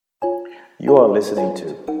You are listening to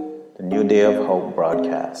the New Day of Hope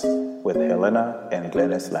broadcast with Helena and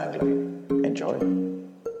Glennis Langley. Enjoy.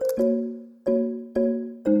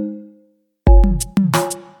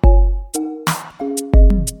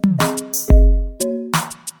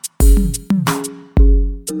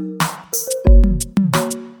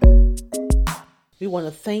 We want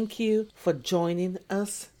to thank you for joining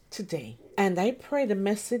us today. And I pray the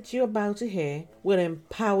message you're about to hear will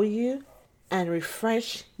empower you and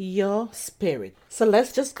refresh your spirit. So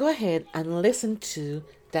let's just go ahead and listen to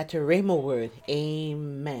that Rhema word.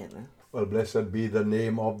 Amen. Well, blessed be the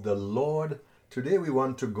name of the Lord. Today we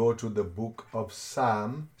want to go to the book of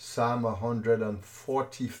Psalm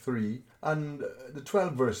 143, and the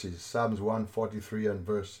 12 verses, Psalms 143 and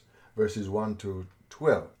verses 1 to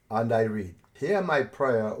 12. And I read, Hear my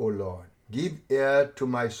prayer, O Lord. Give ear to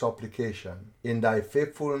my supplication. In thy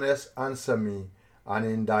faithfulness answer me, and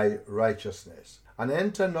in thy righteousness. And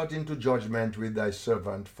enter not into judgment with thy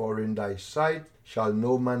servant, for in thy sight shall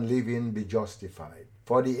no man living be justified.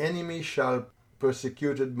 For the enemy shall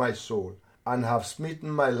persecuted my soul, and have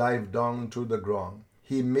smitten my life down to the ground.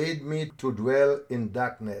 He made me to dwell in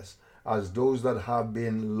darkness, as those that have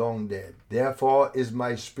been long dead. Therefore is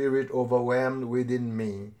my spirit overwhelmed within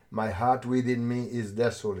me, my heart within me is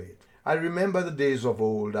desolate. I remember the days of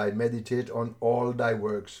old, I meditate on all thy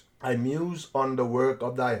works. I muse on the work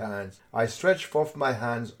of thy hands. I stretch forth my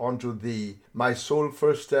hands unto thee. My soul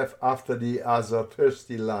thirsteth after thee as a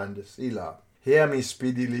thirsty land. Selah. Hear me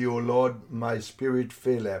speedily, O Lord, my spirit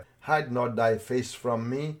faileth. Hide not thy face from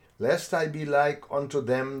me, lest I be like unto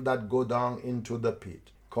them that go down into the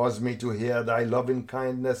pit. Cause me to hear thy loving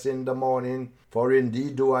kindness in the morning, for in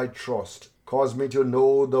thee do I trust. Cause me to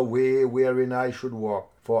know the way wherein I should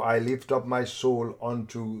walk, for I lift up my soul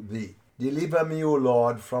unto thee. Deliver me, O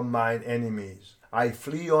Lord, from mine enemies. I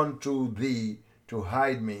flee unto thee to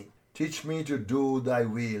hide me. Teach me to do thy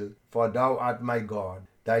will, for thou art my God.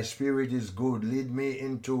 Thy spirit is good. Lead me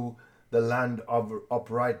into the land of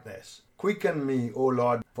uprightness. Quicken me, O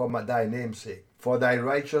Lord, for thy name's sake. For thy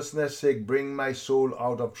righteousness' sake bring my soul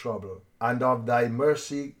out of trouble. And of thy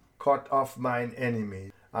mercy cut off mine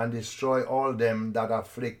enemies, and destroy all them that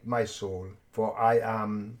afflict my soul. For I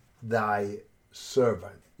am thy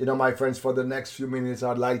servant. You know, my friends, for the next few minutes,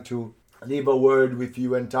 I'd like to leave a word with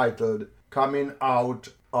you entitled, Coming Out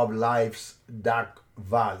of Life's Dark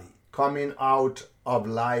Valley. Coming out of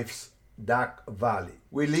life's dark valley.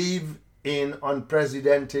 We live in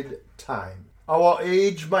unprecedented time. Our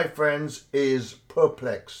age, my friends, is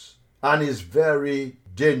perplexed and is very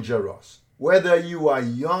dangerous. Whether you are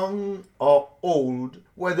young or old,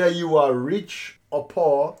 whether you are rich or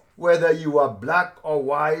poor, whether you are black or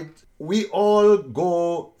white, we all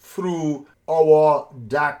go through our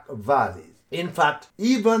dark valleys. In fact,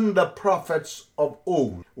 even the prophets of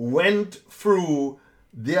old went through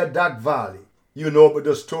their dark valley. You know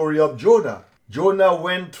the story of Jonah. Jonah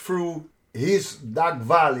went through his dark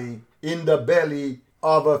valley in the belly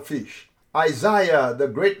of a fish. Isaiah, the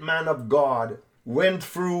great man of God, went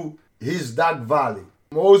through his dark valley.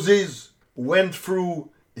 Moses went through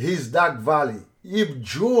his dark valley. If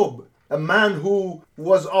Job, a man who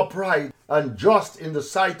was upright and just in the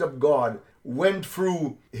sight of God, went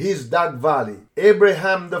through his dark valley.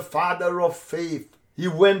 Abraham, the father of faith, he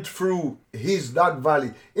went through his dark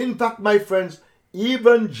valley. In fact, my friends,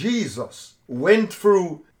 even Jesus went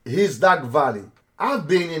through his dark valley. I've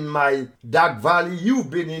been in my dark valley. You've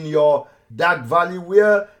been in your dark valley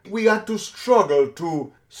where we had to struggle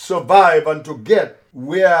to survive and to get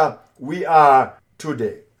where we are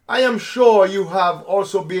today. I am sure you have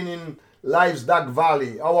also been in life's dark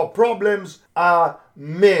valley. Our problems are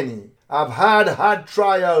many. I've had hard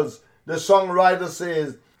trials, the songwriter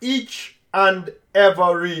says, each and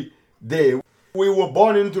every day. We were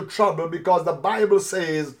born into trouble because the Bible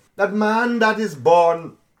says that man that is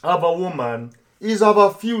born of a woman is of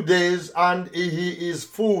a few days and he is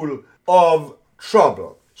full of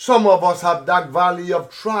trouble. Some of us have dark valley of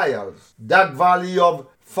trials, dark valley of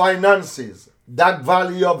finances, dark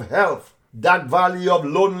valley of health, dark valley of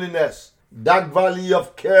loneliness, dark valley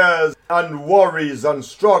of cares and worries and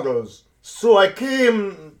struggles. So I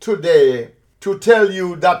came today to tell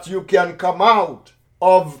you that you can come out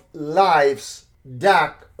of life's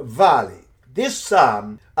dark valley. This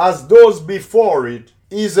psalm, as those before it,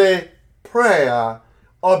 is a prayer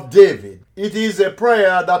of David. It is a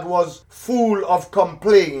prayer that was full of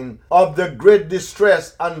complaint of the great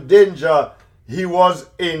distress and danger he was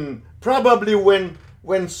in, probably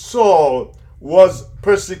when Saul was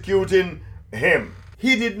persecuting him.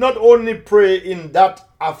 He did not only pray in that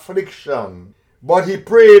affliction, but he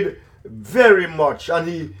prayed very much and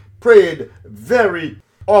he prayed very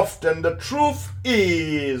often. The truth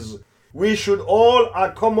is, we should all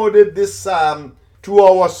accommodate this psalm to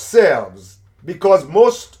ourselves, because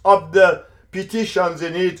most of the petitions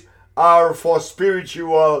in it are for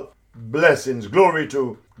spiritual blessings. Glory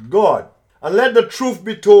to God. And let the truth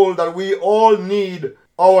be told that we all need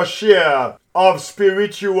our share of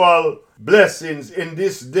spiritual blessings in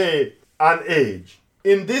this day and age.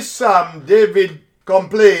 In this psalm, David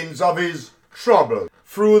complains of his trouble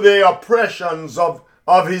through the oppressions of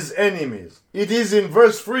his enemies. It is in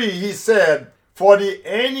verse 3 he said, "For the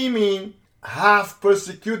enemy hath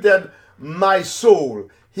persecuted my soul.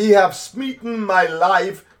 He hath smitten my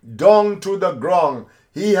life down to the ground.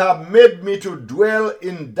 He hath made me to dwell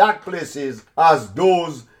in dark places as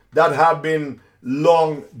those that have been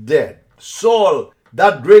long dead." Saul,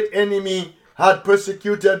 that great enemy, had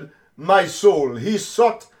persecuted my soul. He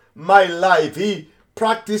sought my life. He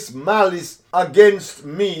practiced malice against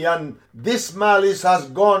me, and this malice has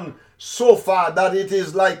gone so far that it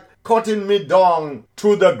is like cutting me down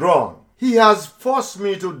to the ground. He has forced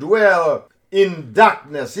me to dwell in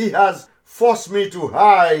darkness. He has forced me to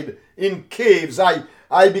hide in caves.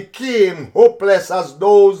 I became hopeless as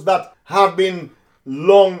those that have been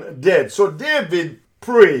long dead. So David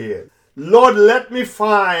prayed, "Lord, let me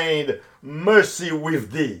find mercy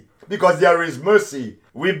with thee," because there is mercy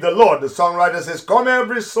with the Lord. The songwriter says, "Come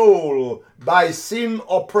every soul by sin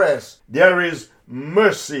oppressed, there is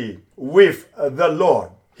mercy with the Lord."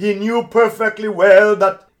 He knew perfectly well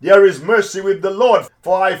that there is mercy with the Lord,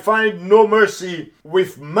 for I find no mercy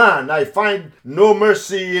with man. I find no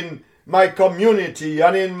mercy in my community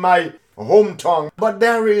and in my hometown, but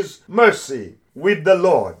there is mercy with the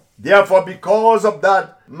Lord. Therefore, because of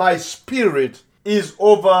that, my spirit is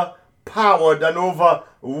overpowered and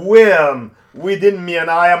overwhelmed within me, and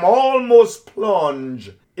I am almost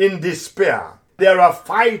plunged in despair. There are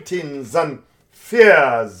fightings and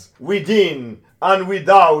fears within and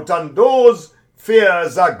without, and those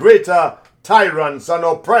fears are greater tyrants and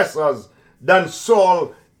oppressors than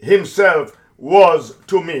Saul himself was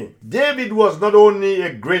to me. David was not only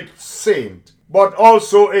a great saint, but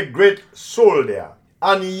also a great soldier,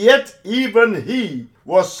 and yet even he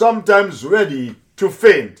was sometimes ready to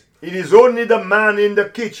faint. It is only the man in the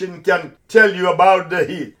kitchen can tell you about the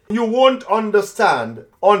heat. You won't understand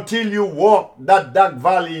until you walk that dark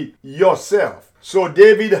valley yourself. So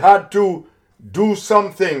David had to do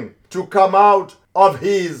something to come out of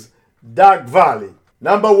his dark valley.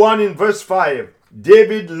 Number 1, in verse 5,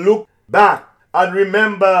 David looked back and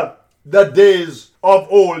remember the days of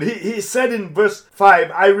old. He said in verse 5,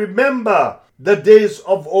 "I remember the days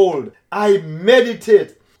of old. I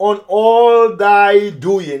meditate on all thy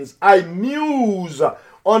doings. I muse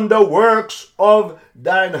on the works of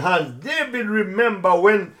thine hands." David remember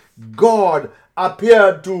when God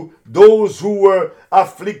appeared to those who were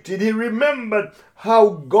afflicted. He remembered how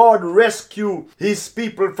God rescued his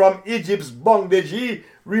people from Egypt's bondage. He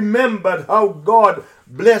remembered how God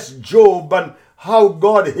blessed Job and how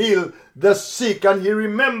God healed the sick, and he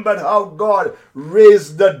remembered how God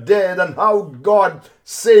raised the dead and how God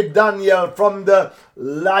saved Daniel from the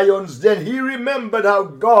lion's den. He remembered how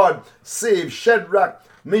God saved Shadrach,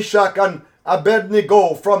 Meshach, and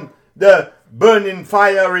Abednego from the burning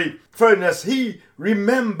fiery furnace. He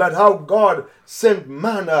remembered how God sent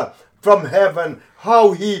manna from heaven,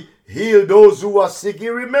 how he healed those who were sick. He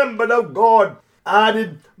remembered how God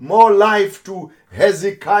added more life to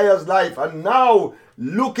Hezekiah's life, and now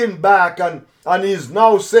looking back and he's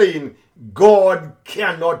now saying, God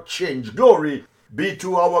cannot change. Glory be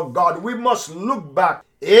to our God. We must look back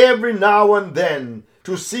every now and then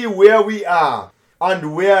to see where we are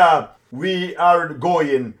and where we are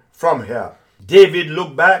going from here. David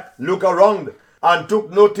looked back, looked around, and took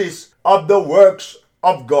notice of the works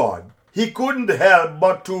of God. He couldn't help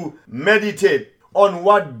but to meditate on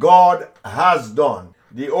what God has done.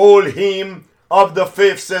 The old hymn of the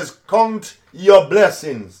faith says, "Count your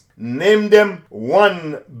blessings, name them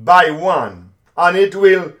one by one, and it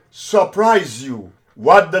will surprise you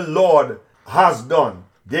what the Lord has done."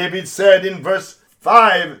 David said in verse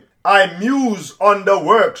 5, "I muse on the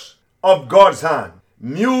works of God's hand."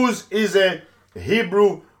 Muse is a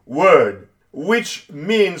Hebrew word which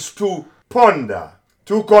means to ponder,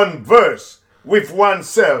 to converse with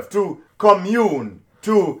oneself, to commune,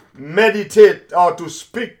 to meditate, or to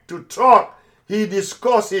speak, to talk. He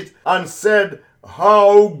discussed it and said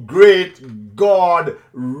how great God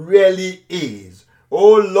really is.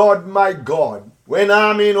 Oh Lord my God, when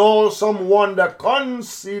I'm in awesome wonder,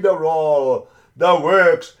 consider all the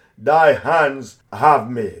works thy hands have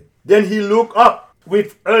made. Then he looked up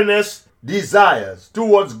with earnest desires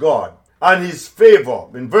towards God and his favor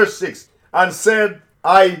in verse 6 and said,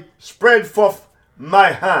 I spread forth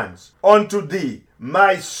my hands unto thee.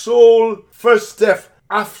 My soul thirsteth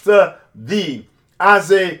after thee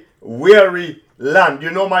as a weary land.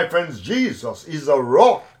 You know, my friends, Jesus is a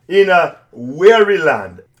rock in a weary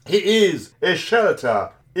land. He is a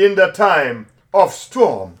shelter in the time of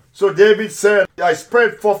storm. So David said, I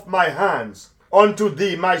spread forth my hands unto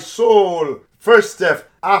thee. My soul thirsteth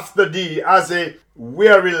after thee as a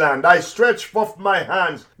weary land. I stretch forth my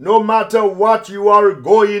hands. No matter what you are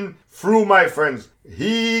going through, my friends,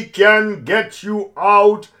 He can get you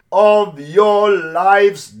out of your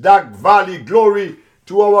life's dark valley. Glory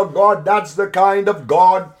to our God. That's the kind of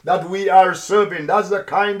God that we are serving. That's the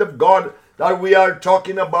kind of God that we are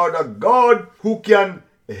talking about. A God who can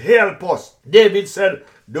help us. David said,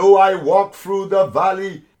 though I walk through the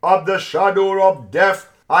valley of the shadow of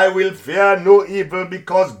death, I will fear no evil,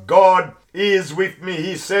 because God is with me.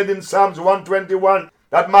 He said in Psalms 121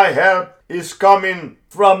 that my help is coming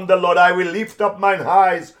from the Lord. I will lift up mine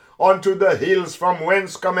eyes unto the hills, from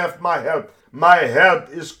whence cometh my help. My help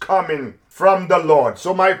is coming from the Lord.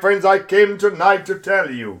 So my friends, I came tonight to tell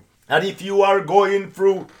you that if you are going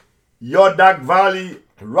through your dark valley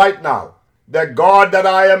right now, the God that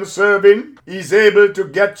I am serving is able to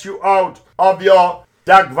get you out of your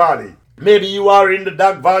dark valley. Maybe you are in the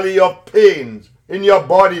dark valley of pains in your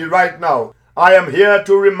body right now. I am here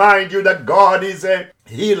to remind you that God is a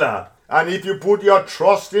healer. And if you put your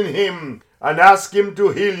trust in Him and ask Him to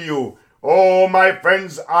heal you, oh my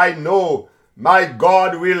friends, I know my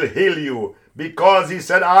God will heal you, because He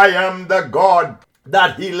said, I am the God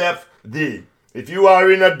that healeth thee. If you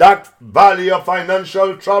are in a dark valley of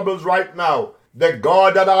financial troubles right now, the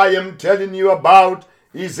God that I am telling you about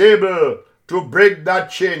is able to break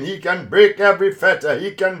that chain. He can break every fetter.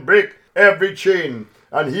 He can break every chain.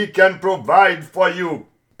 And He can provide for you.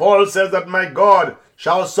 Paul says that my God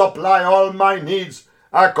shall supply all my needs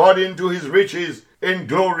according to His riches in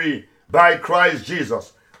glory by Christ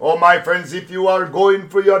Jesus. Oh, my friends, if you are going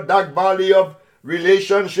through your dark valley of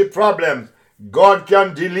relationship problems, God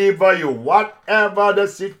can deliver you. Whatever the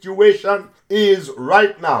situation is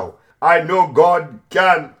right now, I know God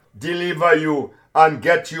can deliver you and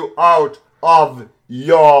get you out of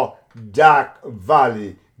your dark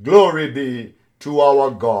valley. Glory be to our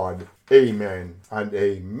God. Amen and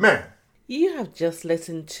amen. You have just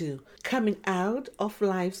listened to Coming Out of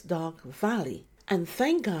Life's Dark Valley. And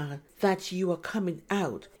thank God that you are coming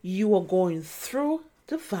out. You are going through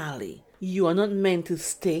the valley. You are not meant to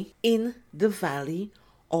stay in the valley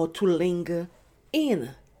or to linger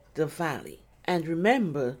in the valley. And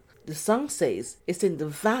remember, the song says, it's in the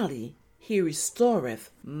valley He restoreth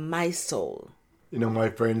my soul. You know, my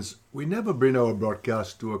friends, we never bring our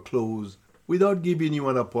broadcast to a close without giving you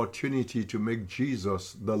an opportunity to make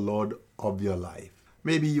Jesus the Lord of your life.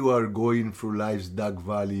 Maybe you are going through life's dark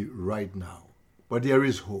valley right now, but there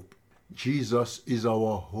is hope. Jesus is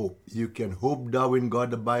our hope. You can hope thou in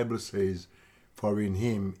God, the Bible says, for in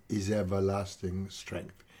Him is everlasting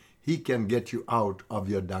strength. He can get you out of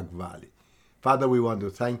your dark valley. Father, we want to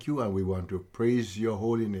thank you and we want to praise your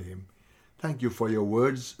holy name. Thank you for your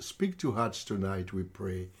words. Speak to hearts tonight, we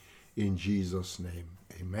pray, in Jesus' name.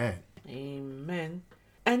 Amen. Amen.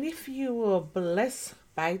 And if you were blessed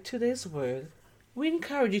by today's word, we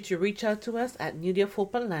encourage you to reach out to us at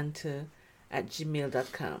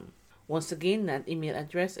newdayofhopeatlanta@gmail.com. Once again, that email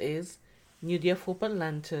address is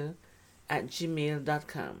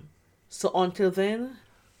newdayofhopeatlanta@gmail.com. So until then,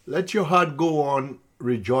 let your heart go on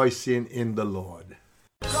rejoicing in the Lord.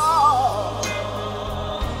 God